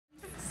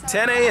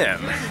10 a.m.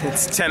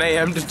 It's 10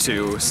 a.m. to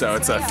 2, so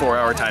it's a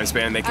 4-hour time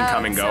span. They can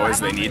come and go as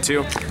they need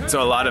to.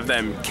 So a lot of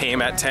them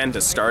came at 10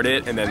 to start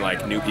it, and then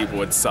like new people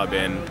would sub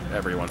in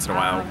every once in a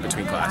while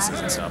between classes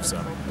and stuff.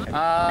 So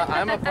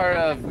I'm a part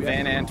of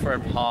Van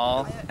Antwerp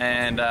Hall,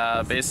 and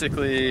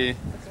basically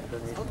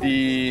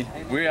we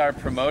are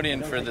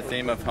promoting for the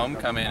theme of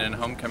homecoming, and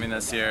homecoming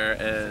this year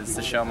is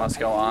The Show Must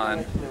Go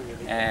On,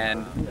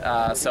 and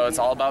so it's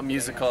all about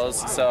musicals.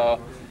 So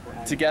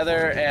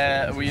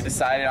together we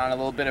decided on a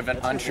little bit of an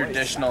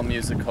untraditional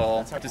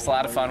musical. Just a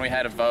lot of fun. We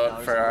had a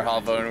vote for our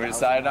hall vote, and we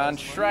decided on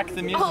Shrek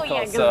the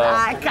musical. So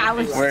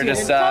we're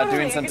just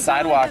doing some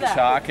sidewalk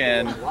chalk,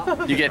 and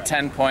you get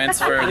 10 points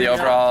for the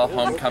overall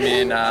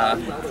homecoming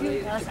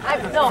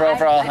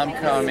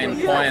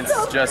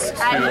points just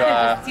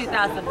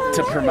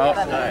to promote.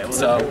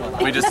 So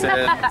we just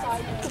did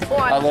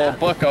a little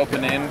book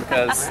opening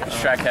because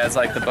Shrek has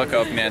like the book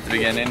opening at the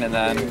beginning, and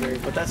then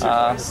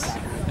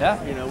yeah,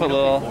 put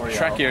little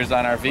Shrek ears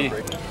on our V.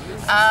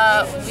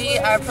 We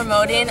are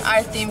promoting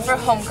our theme for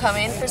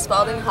homecoming for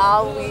Spalding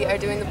Hall. We are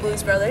doing the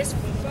Blues Brothers,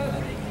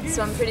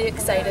 so I'm pretty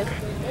excited.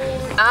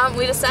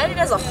 We decided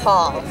as a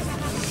hall,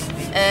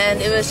 and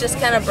it was just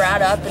kind of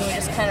brought up, and we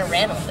just kind of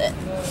ran with it.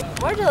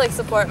 More to like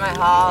support my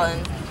hall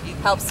and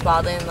help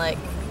Spalding like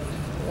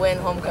win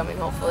homecoming.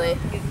 Hopefully,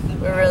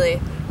 we're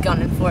really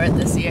gunning for it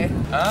this year.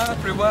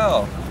 Pretty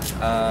well.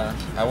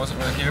 I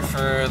wasn't really here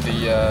for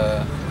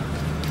the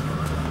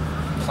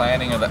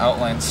planning of the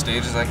outline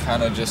stages. I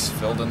kind of just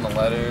filled in the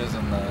letters,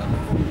 and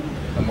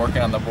I'm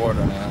working on the board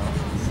right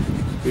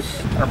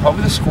now.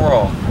 Probably the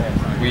squirrel.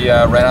 We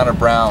ran out of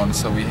brown,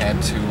 so we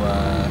had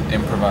to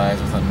improvise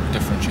with a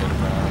different shade of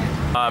brown.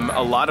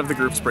 a lot of the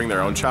groups bring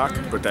their own chalk,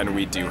 but then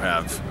we do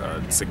have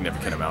a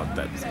significant amount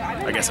that,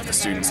 I guess if the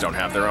students don't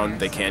have their own,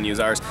 they can use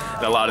ours.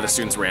 And a lot of the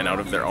students ran out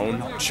of their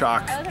own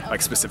chalk,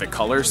 like specific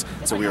colors,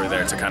 so we were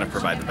there to kind of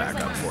provide the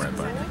backup for it.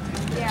 But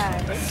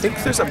I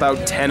think there's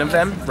about 10 of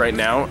them right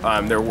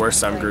now. There were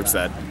some groups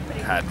that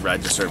had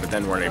registered but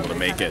then weren't able to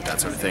make it,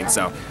 that sort of thing.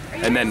 So,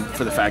 and then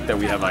for the fact that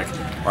we have like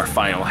our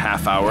final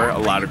half hour, a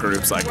lot of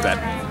groups like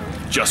that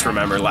just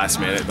remember last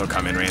minute, they'll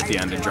come in right at the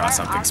end and draw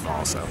something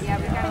small. So.